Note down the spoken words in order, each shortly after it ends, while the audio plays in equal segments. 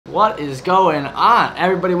What is going on?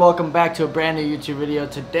 Everybody, welcome back to a brand new YouTube video.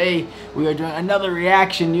 Today we are doing another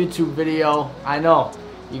reaction YouTube video. I know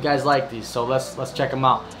you guys like these, so let's check them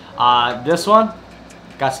out. This one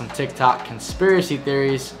got some TikTok conspiracy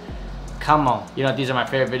theories. Come on, you know these are my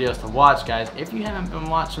favorite videos to watch, guys. If you haven't been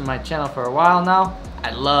watching my channel for a while now,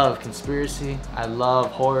 I love conspiracy, I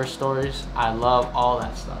love horror stories, I love all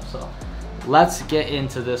that stuff. So let's get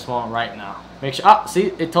into this one right now. Make sure,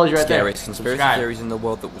 see, it told you right there. Scariest conspiracy theories in the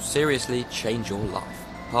world that will seriously change your life.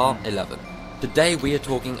 Part 11. Today we are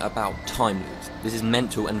talking about time loops. This is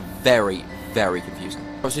mental and very, very confusing.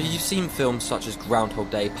 So you've seen films such as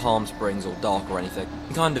Groundhog Day, Palm Springs, or Dark or anything.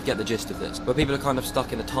 You kind of get the gist of this, where people are kind of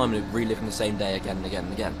stuck in a time loop, reliving the same day again and again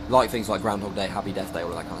and again. Like things like Groundhog Day, Happy Death Day,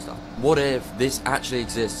 all that kind of stuff. What if this actually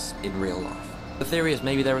exists in real life? The theory is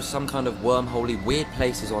maybe there are some kind of wormholey weird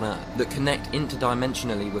places on Earth that connect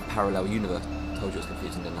interdimensionally with parallel universe. I told you it was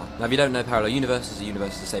confusing, didn't I? Now if you don't know, parallel universe is a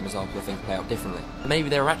universe the same as ours where things play out differently. But maybe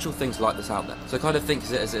there are actual things like this out there. So kind of think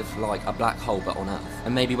of it as if like a black hole but on Earth.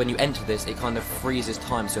 And maybe when you enter this, it kind of freezes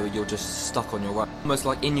time so you're just stuck on your own. Almost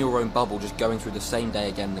like in your own bubble, just going through the same day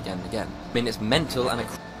again and again and again. I mean, it's mental and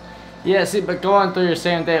yeah, see, but going through your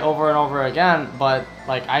same day over and over again, but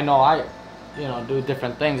like I know I do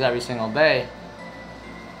different things every single day.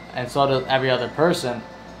 And so does every other person.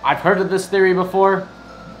 I've heard of this theory before.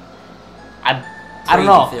 I don't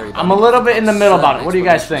know. I'm a little bit in the middle about it. What do you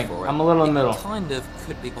guys think? I'm a little in the middle. It kind of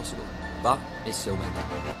could be possible, but it's still mental.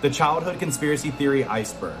 The childhood conspiracy theory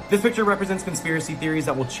iceberg. This picture represents conspiracy theories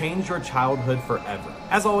that will change your childhood forever.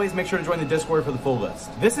 As always, make sure to join the Discord for the full list.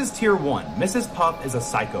 This is tier 1. Mrs. Puff is a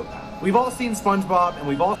psychopath. We've all seen SpongeBob, and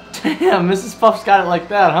we've all... Damn, Mrs. Puff's got it like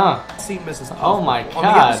that, huh? Seen Mrs. Puff. Oh my god. On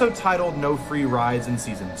the episode titled No Free Rides in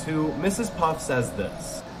Season 2, Mrs. Puff says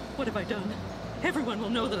this. What have I done? Everyone will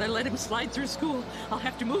know that I let him slide through school. I'll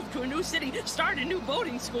have to move to a new city, start a new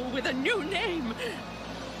boarding school with a new name.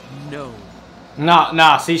 No.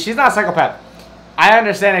 No, see, she's not a psychopath. I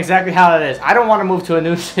understand exactly how it is. I don't want to move to a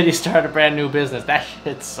new city, start a brand new business. That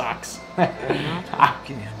shit sucks.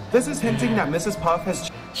 This is hinting that Mrs. Puff has...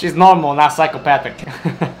 She's normal, not psychopathic.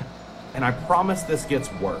 And I promise this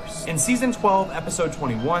gets worse. In Season 12, Episode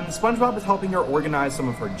 21, SpongeBob is helping her organize some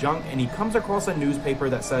of her junk, and he comes across a newspaper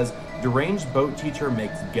that says, deranged boat teacher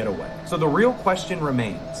makes getaway. So the real question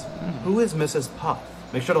remains, who is Mrs. Puff?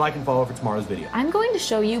 Make sure to like and follow for tomorrow's video. I'm going to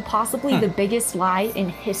show you possibly the biggest lie in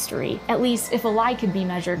history, at least if a lie could be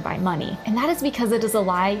measured by money. And that is because it is a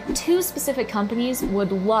lie two specific companies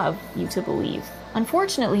would love you to believe.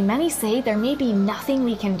 Unfortunately, many say there may be nothing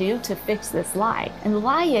we can do to fix this lie. And the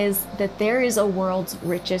lie is that there is a world's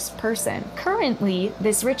richest person. Currently,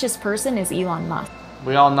 this richest person is Elon Musk.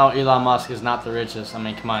 We all know Elon Musk is not the richest. I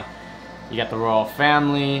mean, come on. You got the royal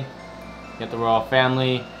family.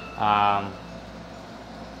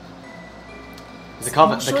 Is it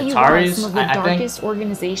called the Qataris? Some of the darkest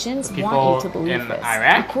organizations want you to believe this.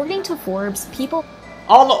 Iraq? According to Forbes, people...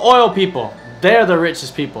 All the oil people. They're the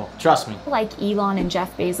richest people. Trust me. Like Elon and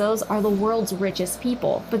Jeff Bezos are the world's richest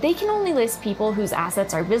people, but they can only list people whose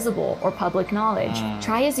assets are visible or public knowledge.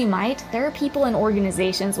 Try as you might, there are people and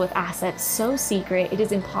organizations with assets so secret it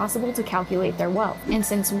is impossible to calculate their wealth. And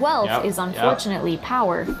since wealth is unfortunately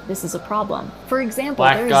power, this is a problem. For example,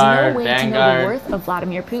 there is no way to know the worth of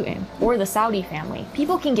Vladimir Putin or the Saudi family.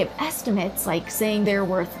 People can give estimates like saying they're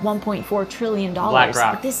worth $1.4 trillion,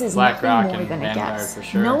 but this is nothing more than a guess.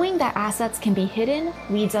 Sure. Knowing that assets can be hidden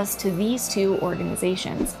leads us to these two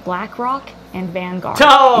organizations, BlackRock and Vanguard.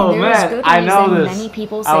 Oh and man, I know this. Many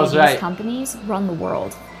people say these companies run the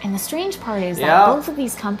world. And the strange part is that both of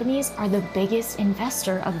these companies are the biggest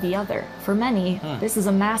investor of the other. For many, this is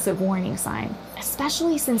a massive warning sign,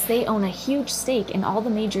 especially since they own a huge stake in all the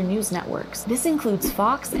major news networks. This includes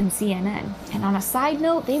Fox and CNN. And on a side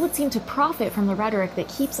note, they would seem to profit from the rhetoric that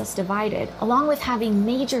keeps us divided, along with having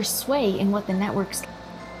major sway in what the networks...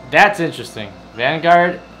 That's interesting.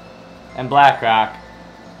 Vanguard and BlackRock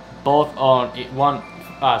both own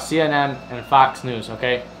CNN and Fox News,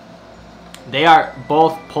 okay? They are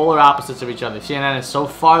both polar opposites of each other. CNN is so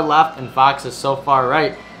far left and Fox is so far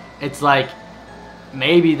right. It's like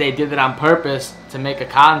maybe they did it on purpose to make a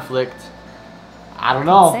conflict. I don't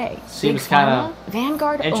know. Seems kind of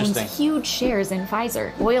Vanguard owns huge shares in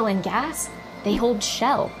Pfizer. Oil and gas? They hold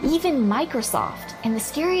Shell, even Microsoft. And the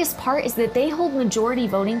scariest part is that they hold majority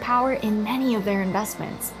voting power in many of their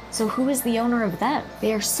investments. So who is the owner of them?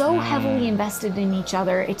 They are so heavily invested in each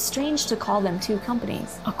other, it's strange to call them two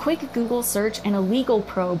companies. A quick Google search and a legal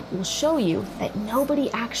probe will show you that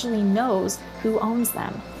nobody actually knows who owns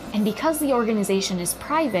them. And because the organization is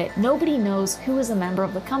private, nobody knows who is a member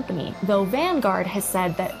of the company, though Vanguard has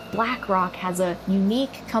said that BlackRock has a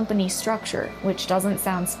unique company structure, which doesn't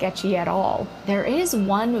sound sketchy at all. There is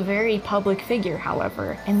one very public figure,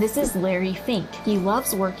 however, and this is Larry Fink. He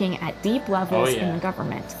loves working at deep levels in the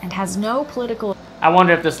government and has no political I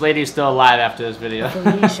wonder if this lady's still alive after this video.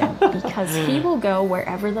 affiliation because he will go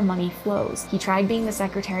wherever the money flows. He tried being the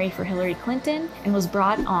secretary for Hillary Clinton and was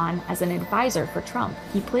brought on as an advisor for Trump.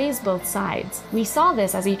 He plays both sides. We saw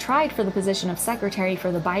this as he tried for the position of secretary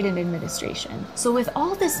for the Biden administration. So with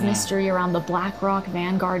all this mystery around the BlackRock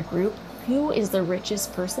Vanguard group, who is the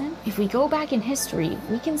richest person? If we go back in history,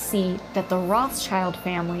 we can see that the Rothschild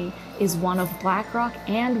family is one of BlackRock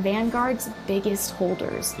and Vanguard's biggest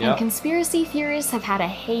holders. Yep. And conspiracy theorists have had a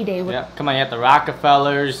heyday with Come on, you got the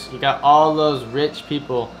Rockefellers, you got all those rich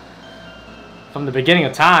people from the beginning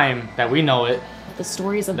of time that we know it. the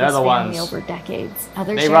stories of They're this the family ones. over decades.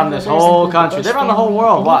 Other They run this whole country. They run the whole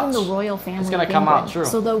world. Watch. Even the royal family It's gonna of come out England. true.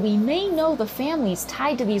 So though we may know the families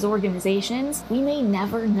tied to these organizations, we may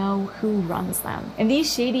never know who runs them. And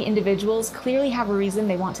these shady individuals clearly have a reason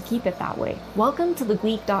they want to keep it that way. Welcome to the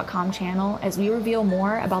Gleek.com channel as we reveal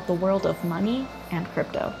more about the world of money and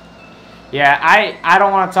crypto. Yeah, I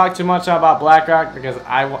don't want to talk too much about BlackRock because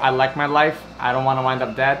I like my life. I don't want to wind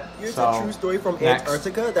up dead. Here's So, a true story from next.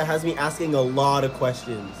 Antarctica that has me asking a lot of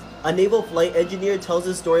questions. A naval flight engineer tells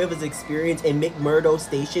the story of his experience in McMurdo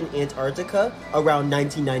Station, Antarctica, around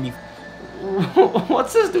 1990.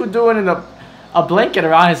 What's this dude doing in a blanket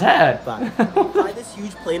around his head? They fly this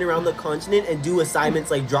huge plane around the continent and do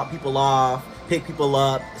assignments like drop people off, pick people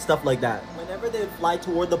up, stuff like that. Whenever they would fly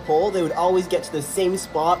toward the pole, they would always get to the same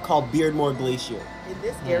spot called Beardmore Glacier. In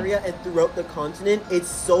this area and throughout the continent, it's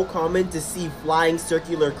so common to see flying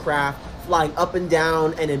circular craft flying up and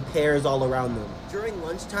down and in pairs all around them. During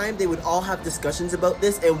lunchtime, they would all have discussions about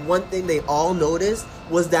this, and one thing they all noticed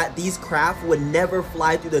was that these craft would never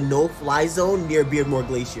fly through the no-fly zone near Beardmore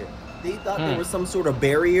Glacier. They thought there was some sort of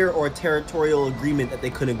barrier or territorial agreement that they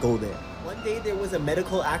couldn't go there. One day there was a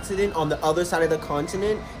medical accident on the other side of the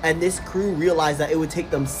continent, and this crew realized that it would take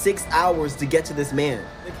them 6 hours to get to this man.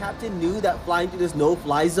 The captain knew that flying through this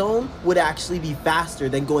no-fly zone would actually be faster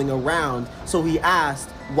than going around, so he asked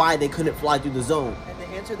why they couldn't fly through the zone. And the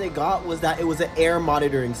answer they got was that it was an air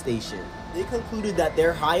monitoring station. They concluded that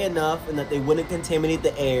they're high enough and that they wouldn't contaminate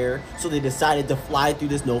the air, so they decided to fly through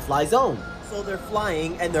this no-fly zone. So they're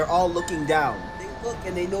flying and they're all looking down. Look,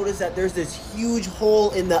 and they notice that there's this huge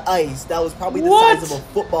hole in the ice that was probably the size of a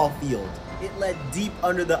football field. It led deep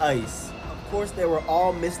under the ice. Of course, they were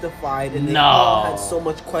all mystified and they all had so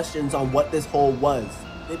much questions on what this hole was.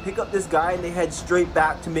 They pick up this guy and they head straight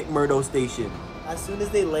back to McMurdo Station. As soon as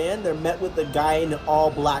they land, they're met with a guy in an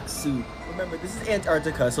all-black suit. Remember, this is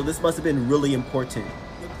Antarctica, so this must have been really important.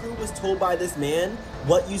 The crew was told by this man,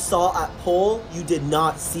 what you saw at pole, you did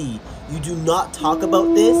not see. You do not talk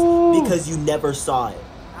about this because you never saw it.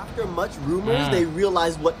 After much rumors, they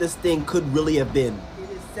realized what this thing could really have been. It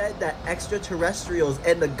is said that extraterrestrials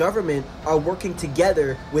and the government are working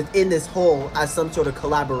together within this hole as some sort of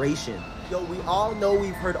collaboration. Yo, we all know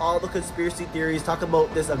we've heard all the conspiracy theories talk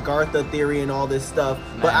about this Agartha theory and all this stuff,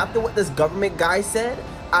 but after what this government guy said,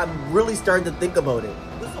 I'm really starting to think about it.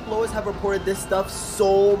 Whistleblowers have reported this stuff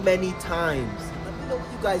so many times. Let me know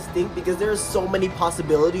what you guys think because there's so many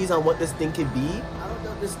possibilities on what this thing could be. I don't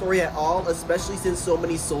doubt this story at all, especially since so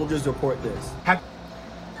many soldiers report this.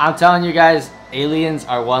 I'm telling you guys, aliens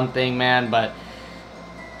are one thing, man, but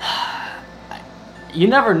you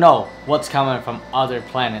never know what's coming from other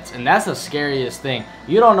planets, and that's the scariest thing.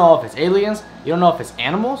 You don't know if it's aliens, you don't know if it's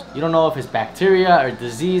animals, you don't know if it's bacteria or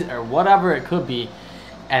disease or whatever it could be.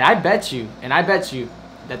 And I bet you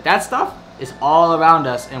that stuff is all around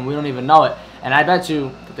us and we don't even know it. And I bet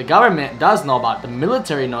you that the government does know about it, the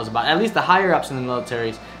military knows about it, at least the higher ups in the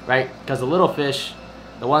militaries, right? Because the little fish,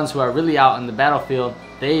 the ones who are really out in the battlefield,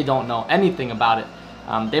 they don't know anything about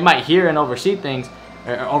it. They might hear and oversee things,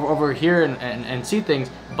 or overhear and see things,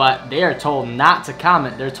 but they are told not to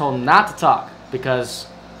comment. They're told not to talk because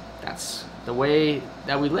that's the way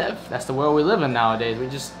that we live. That's the world we live in nowadays. We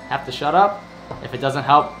just have to shut up. If it doesn't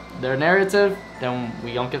help their narrative, then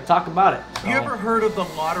we don't get to talk about it. So, You ever heard of the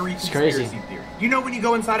lottery conspiracy crazy. theory? You know when you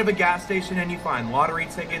go inside of a gas station and you find lottery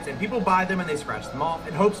tickets and people buy them and they scratch them off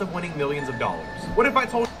in hopes of winning millions of dollars? What if I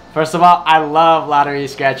told first of all, I love lottery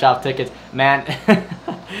scratch-off tickets. Man,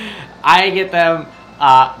 I get them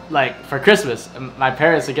like for Christmas, my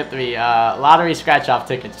parents would get me lottery scratch-off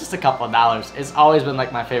tickets, just a couple of dollars. It's always been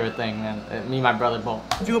like my favorite thing, man. Me and my brother both.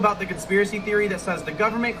 Do about the conspiracy theory that says the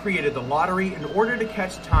government created the lottery in order to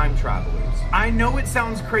catch time travelers. I know it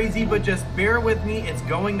sounds crazy, but just bear with me, it's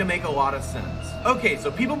going to make a lot of sense. Okay, so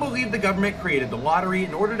people believe the government created the lottery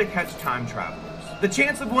in order to catch time travelers. The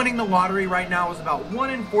chance of winning the lottery right now is about 1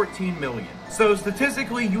 in 14 million. So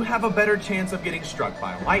statistically, you have a better chance of getting struck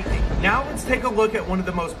by lightning. Now let's take a look at one of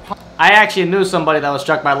the most I actually knew somebody that was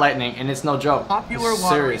struck by lightning, and it's no joke. popular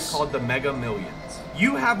lotteries called the Mega Millions.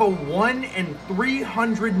 You have a 1 in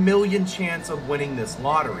 300 million chance of winning this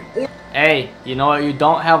lottery. Hey, you know what you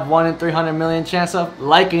don't have 1 in 300 million chance of?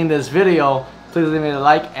 Liking this video. Please leave me a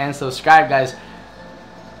like and subscribe, guys.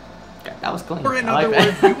 That was clean. Or in other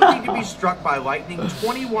words, you would need to be struck by lightning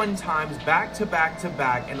 21 times back to back to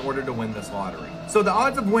back in order to win this lottery. So the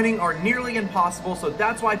odds of winning are nearly impossible, so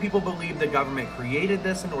that's why people believe the government created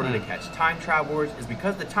this in order to catch time travelers, is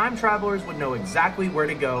because the time travelers would know exactly where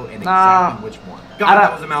to go and exactly which one. God,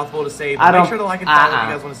 that was a mouthful to say, but make sure to like and follow if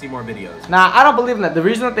you guys want to see more videos. Nah, I don't believe in that. The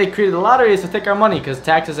reason that they created the lottery is to take our money, because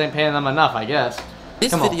taxes ain't paying them enough, I guess.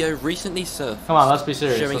 This video recently surfaced. Come on, let's be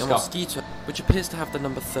serious. Showing let's a go. mosquito which appears to have the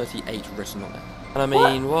number 38 written on it. And I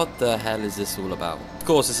mean, what the hell is this all about? Of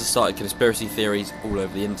course, this has started conspiracy theories all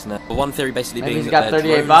over the internet. But one theory basically being that they're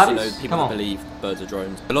drones, bodies? you know, people that believe birds are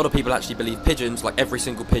drones. A lot of people actually believe pigeons, like every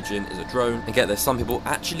single pigeon, is a drone. And get this, some people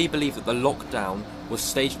actually believe that the lockdown was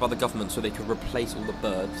staged by the government so they could replace all the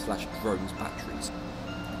birds/drones batteries.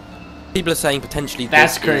 People are saying potentially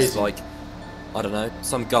That's this crazy. is like, I don't know,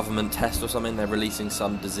 some government test or something, they're releasing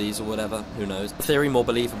some disease or whatever, who knows. The theory more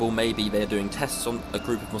believable, maybe they're doing tests on a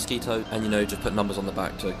group of mosquitoes and, you know, just put numbers on the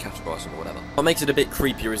back to categorize them or whatever. What makes it a bit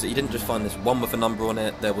creepier is that he didn't just find this one with a number on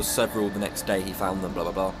it, there was several the next day he found them, blah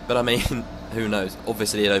blah blah. But I mean, who knows,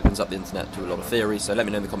 obviously it opens up the internet to a lot of theories, so let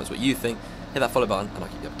me know in the comments what you think, hit that follow button and I'll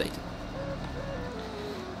keep you updated.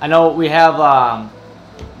 I know we have,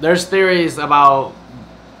 there's theories about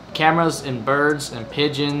cameras and birds and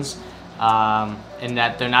pigeons, in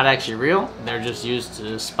that they're not actually real, they're just used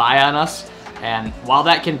to spy on us. And while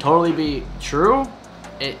that can totally be true,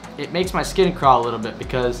 it makes my skin crawl a little bit,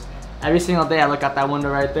 because every single day I look out that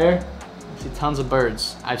window right there, I see tons of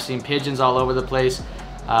birds. I've seen pigeons all over the place.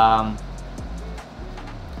 I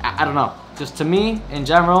don't know, just to me in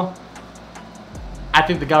general, I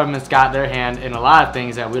think the government's got their hand in a lot of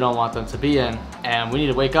things that we don't want them to be in, and we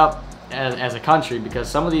need to wake up as a country, because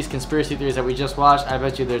some of these conspiracy theories that we just watched, I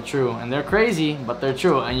bet you they're true, and they're crazy, but they're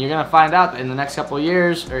true. And you're gonna find out that in the next couple of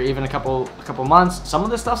years, or even a couple months, some of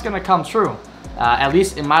this stuff's gonna come true. At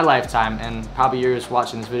least in my lifetime, and probably yours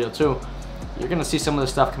watching this video too. You're gonna see some of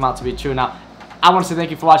this stuff come out to be true. Now, I want to say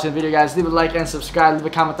thank you for watching the video, guys. Leave a like and subscribe. Leave a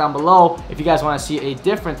comment down below if you guys want to see a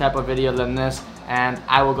different type of video than this, and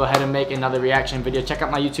I will go ahead and make another reaction video. Check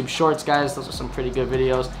out my YouTube shorts, guys. Those are some pretty good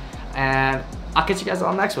videos, and I'll catch you guys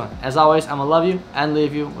on the next one. As always, I'm gonna love you and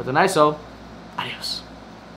leave you with a nice adios.